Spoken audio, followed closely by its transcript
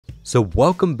So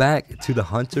welcome back to the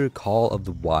Hunter Call of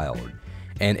the Wild.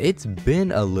 And it's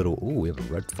been a little... Ooh, we have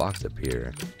a red fox up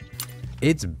here.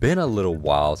 It's been a little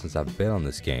while since I've been on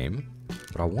this game.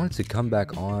 But I wanted to come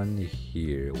back on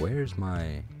here. Where's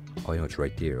my... Oh, you know, it's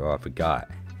right there. Oh, I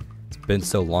forgot. It's been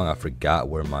so long I forgot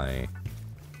where my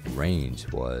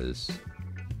range was.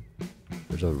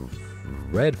 There's a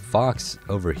red fox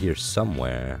over here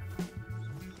somewhere.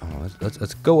 Oh,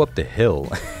 let's go up the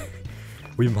hill.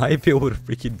 We might be able to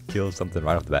freaking kill something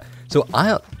right off the bat. So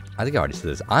I think I already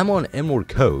said this. I'm on Emerald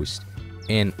Coast,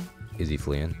 and is he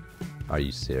fleeing? Are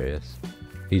you serious?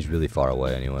 He's really far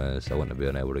away anyways. I wouldn't have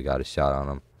been able to got a shot on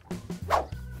him.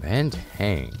 Man,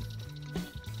 dang.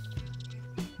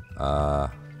 I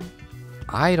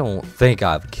don't think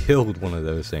I've killed one of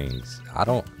those things. I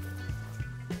don't.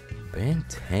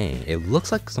 Bantang. It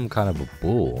looks like some kind of a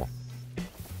bull.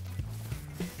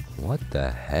 What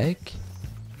the heck?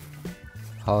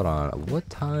 Hold on. What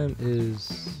time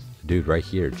is... Dude, right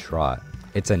here, trot.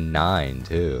 It's a 9,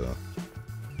 too.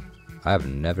 I have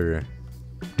never...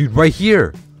 Dude, right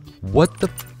here! What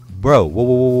the... Bro, whoa,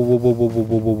 whoa, whoa, whoa, whoa, whoa,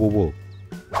 whoa, whoa, whoa,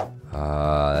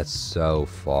 whoa. That's so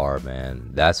far,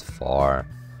 man. That's far.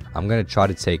 I'm gonna try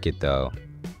to take it, though.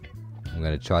 I'm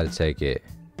gonna try to take it.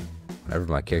 Whenever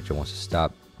my character wants to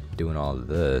stop doing all of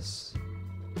this,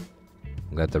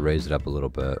 I'm gonna have to raise it up a little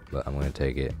bit, but I'm gonna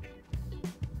take it.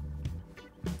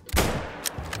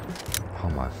 Oh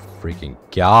my freaking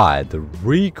god, the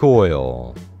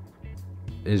recoil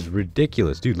is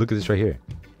ridiculous. Dude, look at this right here.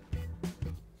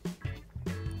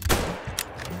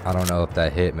 I don't know if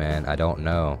that hit, man. I don't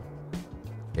know.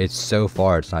 It's so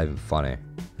far, it's not even funny.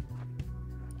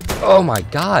 Oh my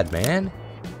god, man.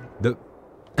 The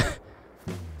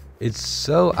It's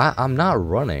so... I'm not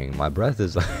running. My breath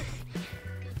is like...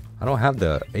 I don't have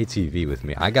the ATV with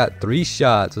me. I got 3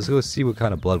 shots. Let's go see what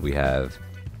kind of blood we have.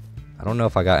 I don't know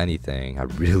if I got anything. I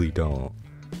really don't.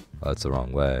 Oh, that's the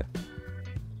wrong way.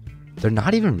 They're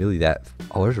not even really that...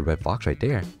 Oh, there's a red fox right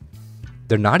there.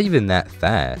 They're not even that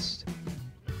fast.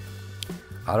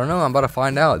 I don't know. I'm about to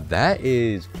find out. That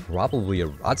is probably...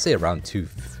 I'd say around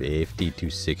 250,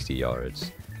 260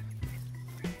 yards.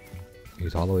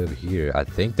 He's all the way over here. I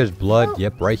think there's blood.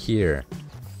 Yep, right here.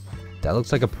 That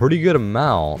looks like a pretty good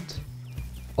amount.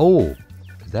 Oh,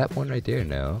 is that one right there?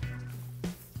 No.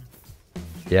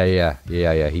 Yeah.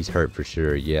 He's hurt for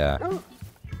sure. Yeah.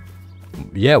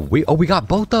 Yeah, we got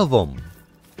both of them.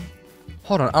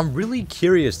 Hold on. I'm really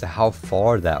curious to how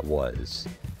far that was.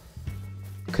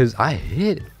 Because I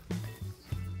hit...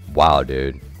 Wow,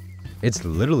 dude. It's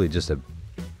literally just a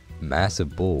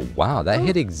massive bull. Wow, that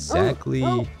hit exactly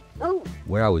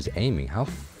where I was aiming. How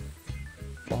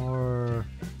far...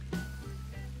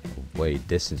 Wait,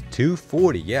 distance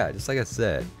 240. Yeah, just like I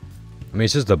said. I mean,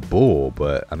 it's just a bull,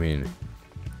 but I mean,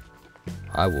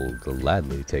 I will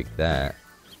gladly take that.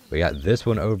 We got this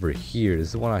one over here. This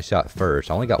is the one I shot first.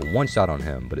 I only got 1 shot on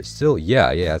him, but it's still...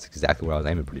 Yeah, that's exactly where I was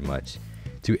aiming pretty much.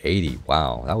 280.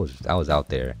 Wow, that was out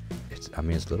there. I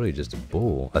mean, it's literally just a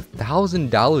bull.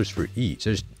 $1,000 for each.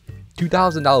 There's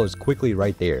 $2,000 quickly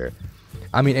right there.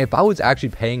 I mean, if I was actually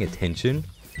paying attention,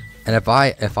 and if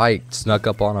I snuck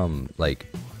up on them like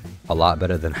a lot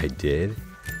better than I did,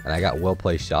 and I got well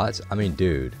placed shots, I mean,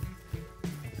 dude,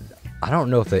 I don't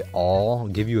know if they all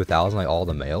give you 1,000 like all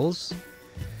the males,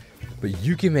 but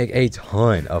you can make a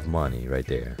ton of money right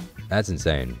there. That's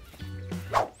insane.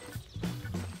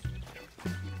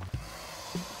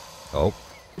 Oh,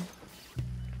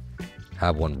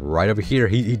 have one right over here.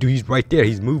 He's right there.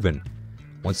 He's moving.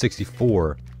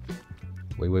 164.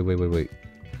 Wait.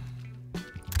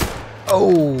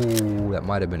 Oh, that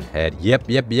might have been head.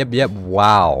 Yep.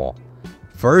 Wow.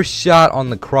 First shot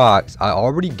on the crocs. I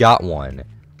already got one.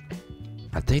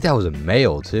 I think that was a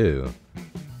male too.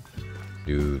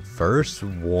 Dude, first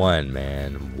one,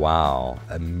 man. Wow.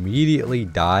 Immediately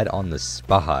died on the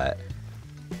spot.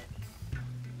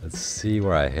 Let's see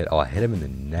where I hit. Oh, I hit him in the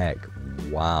neck.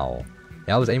 Wow.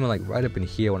 Yeah, I was aiming like right up in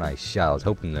here when I shot. I was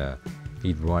hoping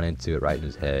he'd run into it right in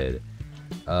his head.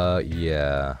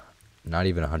 Yeah. Not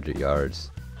even 100 yards.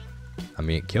 I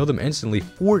mean, it killed him instantly.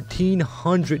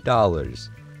 $1,400.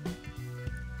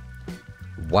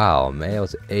 Wow,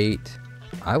 male's 8.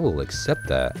 I will accept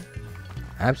that.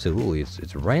 Absolutely.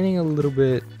 It's raining a little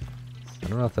bit. I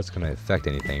don't know if that's going to affect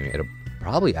anything. It'll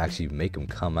probably actually make him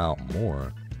come out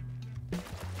more.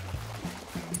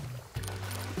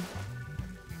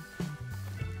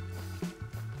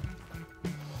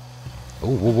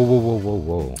 Oh,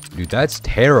 whoa. Dude, that's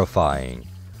terrifying.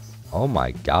 Oh my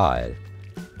god.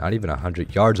 Not even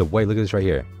 100 yards away. Look at this right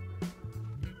here.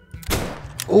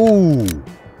 Oh,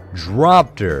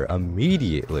 dropped her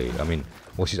immediately. I mean,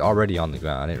 Well, she's already on the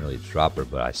ground. I didn't really drop her,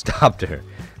 but I stopped her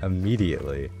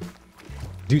immediately.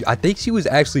 Dude, I think she was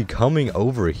actually coming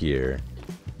over here.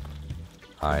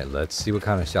 Alright, let's see what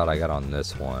kind of shot I got on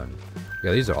this one.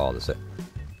 Yeah, these are all the same.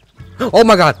 Oh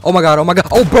my god! Oh my god! Oh my god!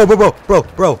 Oh,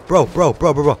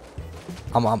 bro.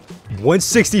 I'm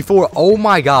 164. Oh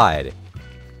my god.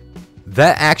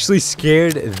 That actually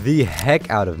scared the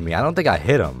heck out of me. I don't think I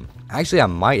hit him. Actually, I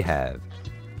might have.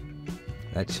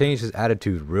 That changed his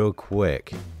attitude real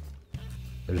quick.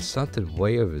 There's something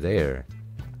way over there.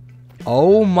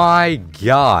 Oh my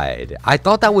god. I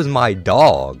thought that was my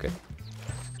dog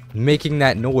making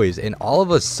that noise, and all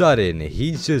of a sudden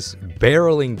he's just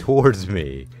barreling towards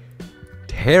me.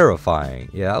 Terrifying.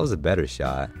 Yeah, that was a better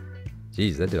shot.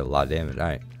 Jeez, that did a lot of damage.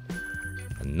 Alright.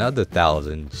 Another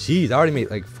 1,000. Jeez, I already made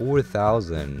like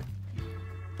 4,000.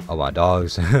 Oh, my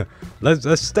dogs.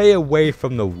 Let's stay away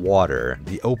from the water.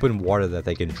 The open water that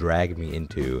they can drag me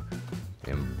into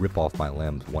and rip off my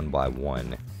limbs one by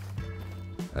one.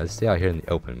 Let's stay out here in the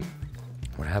open.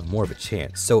 I'm gonna have more of a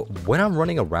chance. So when I'm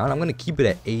running around, I'm gonna keep it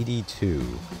at 82.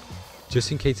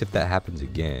 Just in case if that happens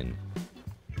again.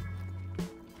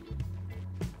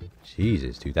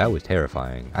 Jesus, dude, that was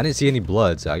terrifying. I didn't see any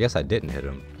blood, so I guess I didn't hit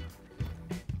him.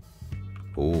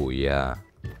 Oh, yeah.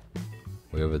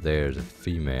 Way over there is a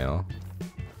female.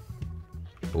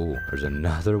 Oh, there's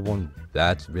another one.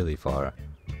 That's really far.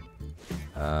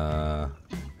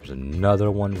 There's another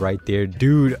one right there.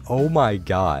 Dude, oh my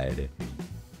god.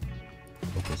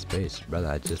 Open space. Brother,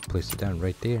 I just placed it down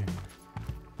right there.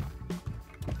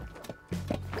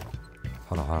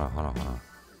 Hold on.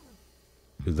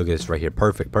 Dude, look at this right here.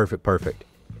 Perfect.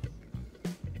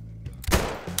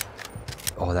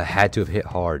 Oh, that had to have hit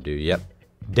hard, dude. Yep.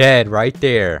 Dead right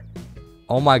there.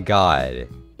 Oh my god.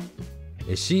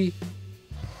 Is she?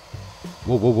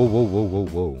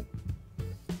 Whoa.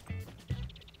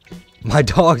 My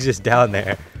dog's just down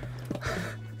there.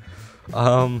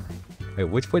 Wait,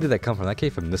 which way did that come from? That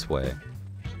came from this way.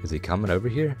 Is he coming over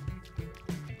here?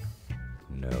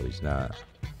 No, he's not.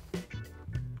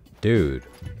 Dude.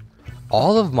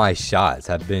 All of my shots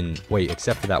have been... Wait,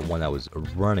 except for that one that was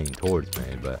running towards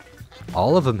me, but...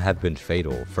 All of them have been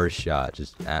fatal. First shot,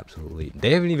 just absolutely...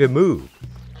 They haven't even moved.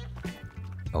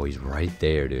 Oh, he's right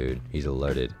there, dude. He's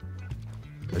alerted.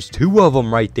 There's 2 of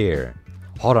them right there.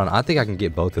 Hold on, I think I can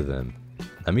get both of them.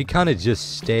 Let me kind of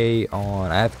just stay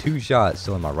on... I have 2 shots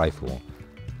still in my rifle.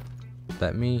 Is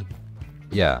that me?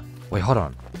 Yeah. Wait, hold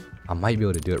on. I might be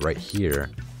able to do it right here.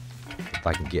 If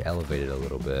I can get elevated a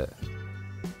little bit.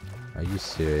 Are you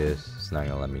serious? It's not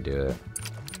gonna let me do it.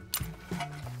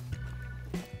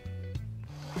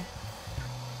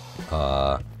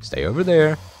 Stay over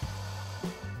there.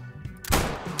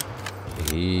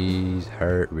 He's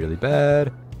hurt really bad.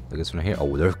 Look at this one here.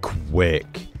 Oh, they're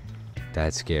quick.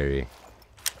 That's scary.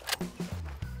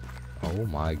 Oh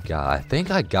my god. I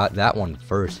think I got that one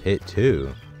first hit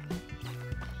too.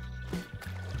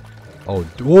 Oh,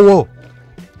 whoa.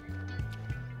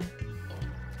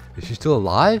 Is she still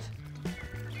alive?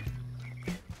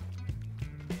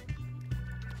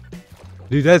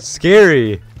 Dude, that's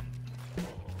scary.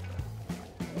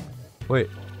 Wait.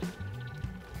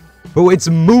 Bro, it's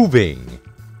moving.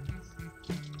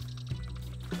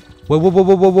 Whoa.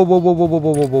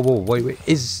 Wait.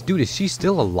 Dude, is she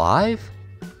still alive?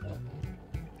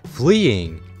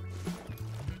 Fleeing.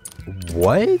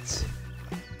 What?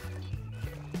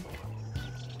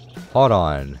 Hold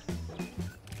on.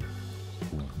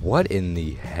 What in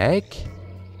the heck?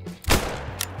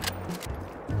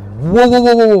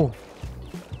 Whoa.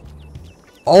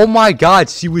 Oh my god,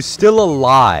 she was still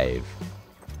alive.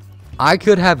 I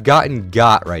could have gotten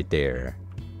got right there.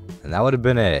 And that would have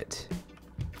been it.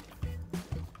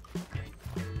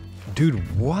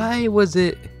 Dude, why was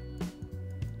it...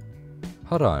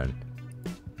 Hold on.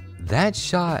 That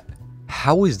shot...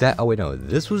 How is that... Oh, wait, no.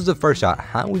 This was the first shot.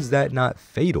 How is that not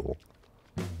fatal?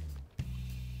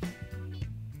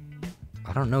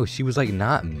 I don't know. She was, like,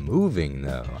 not moving,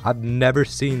 though. I've never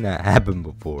seen that happen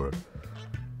before.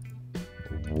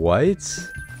 What?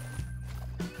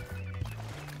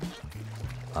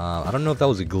 I don't know if that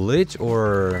was a glitch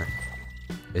or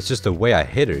it's just the way I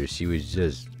hit her. She was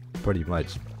just pretty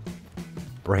much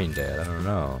brain dead. I don't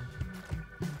know.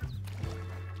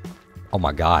 Oh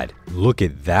my god. Look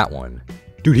at that one.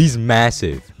 Dude, he's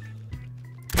massive.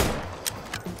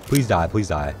 Please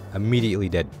die. Immediately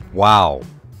dead. Wow.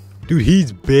 Dude,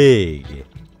 he's big.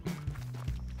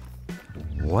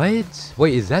 What?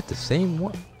 Wait, is that the same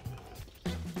one?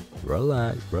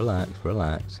 Relax.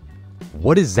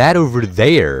 What is that over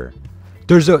there?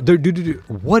 Dude,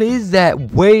 what is that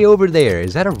way over there?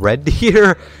 Is that a red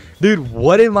deer? Dude,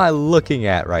 what am I looking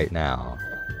at right now?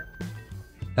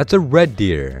 That's a red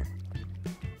deer.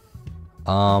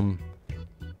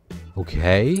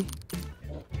 Okay.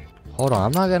 Hold on,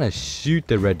 I'm not gonna shoot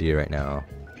the red deer right now.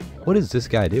 What is this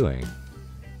guy doing?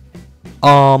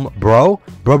 Bro.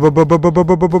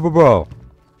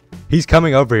 He's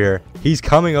coming over here. He's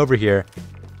coming over here.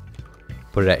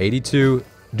 Put it at 82.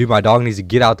 Dude, my dog needs to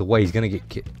get out the way. He's gonna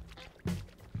get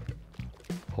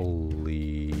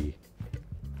Holy.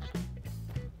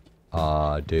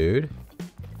 Dude.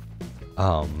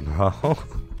 Bro.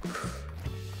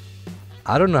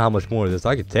 I don't know how much more of this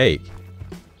I could take.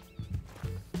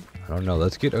 I don't know.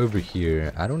 Let's get over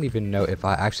here. I don't even know if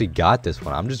I actually got this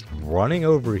one. I'm just running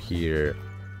over here.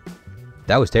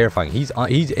 That was terrifying. He's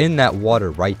in that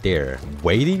water right there.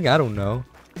 Waiting? I don't know.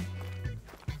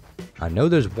 I know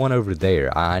there's one over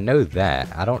there. I know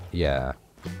that. Yeah.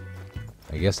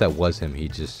 I guess that was him. He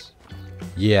just...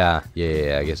 Yeah.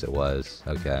 I guess it was.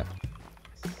 Okay.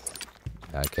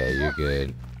 Okay, you're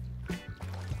good.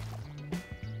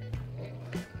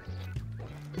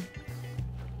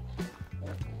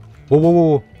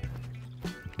 Whoa.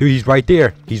 Dude, he's right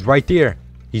there. He's right there.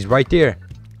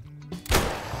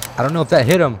 I don't know if that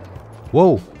hit him.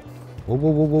 Whoa.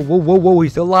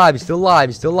 He's still alive.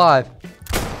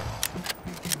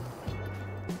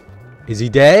 Is he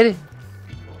dead?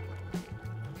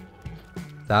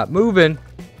 Stop moving.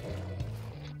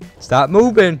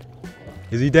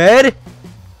 Is he dead?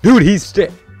 Dude, he's still...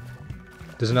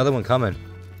 There's another one coming.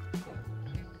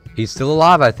 He's still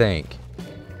alive, I think.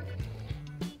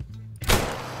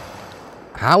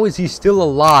 How is he still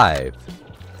alive?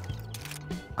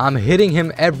 I'm hitting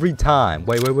him every time.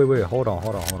 Wait. Hold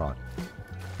on.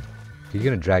 He's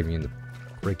gonna drag me in the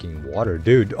freaking water.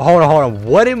 Dude, hold on.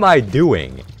 What am I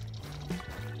doing?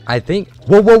 I think...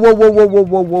 Whoa.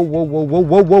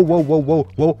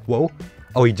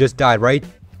 Oh, he just died right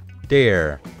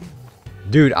there.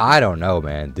 Dude, I don't know,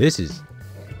 man. This is...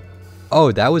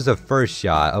 Oh, that was the first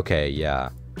shot. Okay, yeah.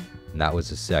 And that was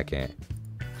the second.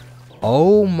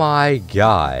 Oh my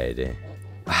god.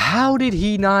 How did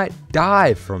he not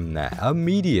die from that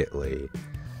immediately?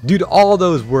 Dude, all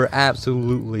those were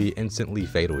absolutely instantly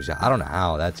fatal shots. I don't know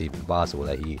how that's even possible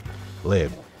that he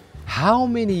lived. How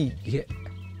many...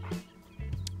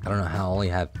 I don't know how I only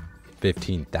have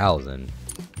 15,000.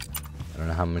 I don't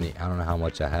know how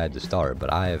much I had to start,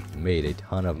 but I have made a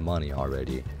ton of money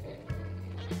already.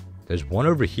 There's one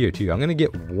over here too. I'm gonna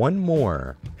get one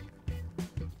more.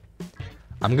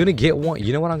 I'm gonna get one.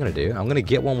 You know what I'm gonna do? I'm gonna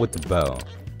get one with the bow.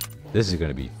 This is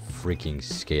gonna be freaking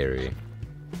scary.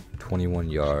 21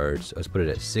 yards. Let's put it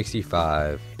at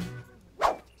 65.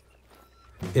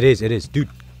 It is. Dude,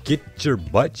 get your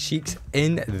butt cheeks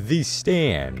in the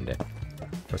stand.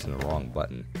 Pressing the wrong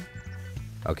button.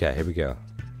 Okay, here we go.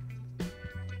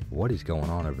 What is going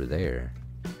on over there?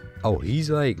 Oh, he's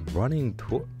like running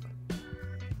toward...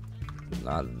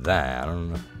 Not that. I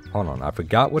don't know. Hold on. I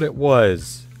forgot what it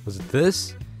was. Was it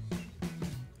this?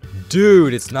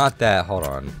 Dude, it's not that. Hold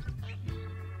on.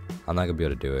 I'm not gonna be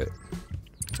able to do it.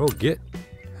 Oh, get.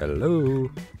 Hello.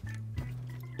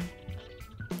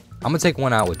 I'm gonna take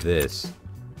one out with this.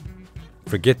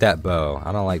 Forget that bow.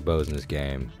 I don't like bows in this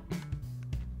game.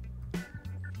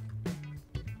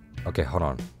 Okay, hold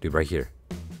on. Dude, right here.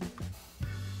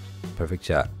 Perfect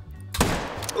shot.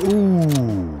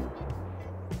 Ooh.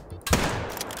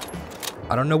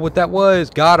 I don't know what that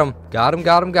was. Got him.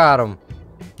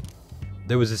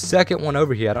 There was a second one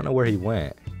over here. I don't know where he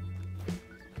went.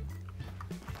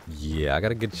 Yeah, I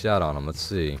got a good shot on him. Let's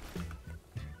see.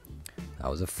 That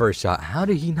was the first shot. How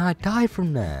did he not die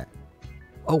from that?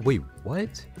 Oh, wait,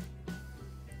 what?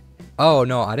 Oh,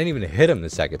 no, I didn't even hit him the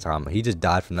second time. He just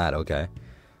died from that. Okay.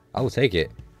 I will take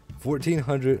it.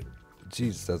 1,400.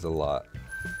 Jeez, that's a lot.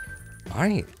 All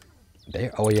right.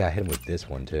 There. Oh, yeah, I hit him with this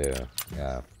one, too.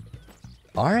 Yeah.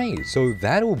 Alright, so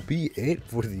that'll be it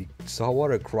for the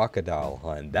saltwater crocodile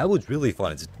hunt. That was really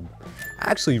fun. It's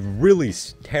actually really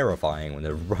terrifying when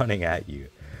they're running at you.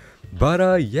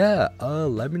 But yeah,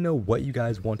 let me know what you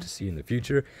guys want to see in the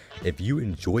future. If you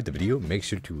enjoyed the video, make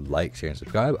sure to like, share, and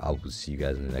subscribe. I will see you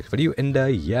guys in the next video. And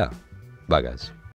yeah, bye guys.